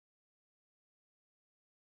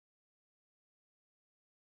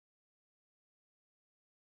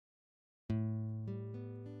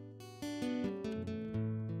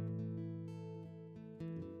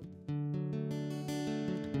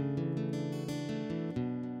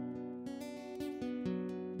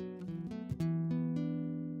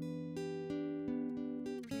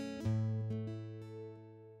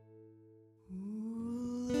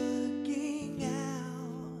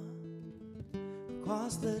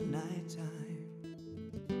across the nighttime.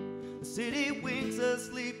 The city winks a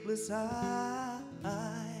sleepless eye.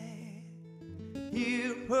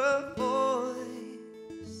 Hear her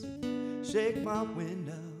voice shake my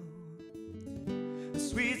window, a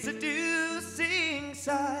sweet seducing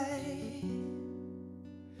sigh.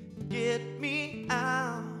 Get me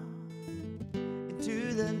out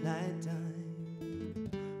into the nighttime.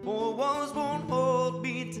 Four walls won't hold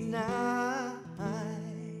me tonight.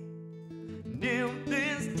 And if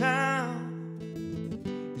this town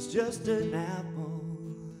is just an apple,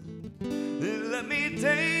 then let me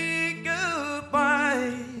take a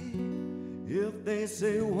bite. If they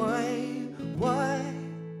say why,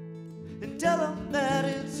 and tell them that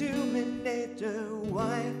it's human nature.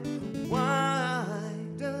 Why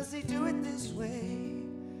does he do it this way?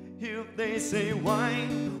 If they say why,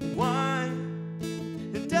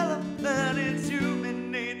 and tell them that it's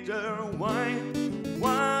human nature. Why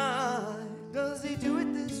does he do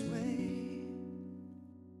it this way?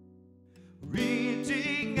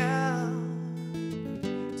 Reaching out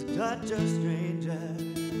to touch a stranger,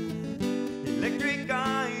 electric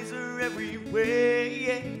eyes are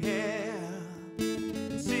everywhere.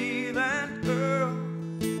 See that girl,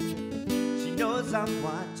 she knows I'm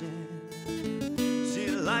watching.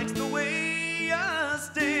 She likes the way I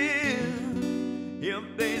stare.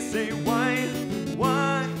 If they say why,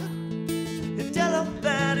 and tell them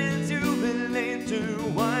that it's human nature.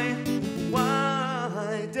 Why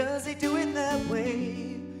does he do it that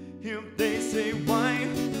way? If they say why,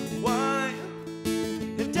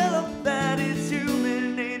 and tell them that it's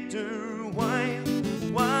human nature. Why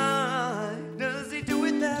does he do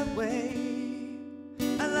it that way?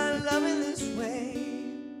 I like loving this way.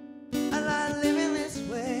 I like living this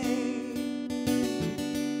way.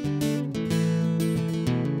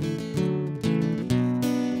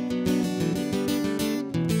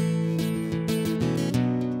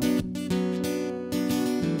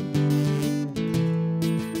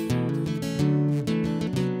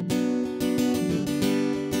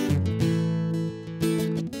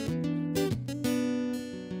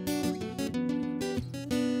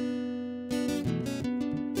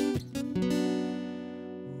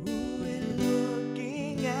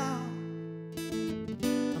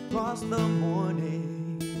 Across the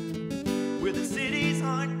morning, where the city's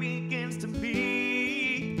heart begins to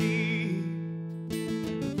beat,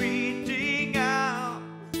 reaching out,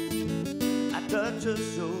 I touch her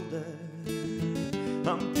shoulder.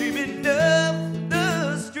 I'm dreaming of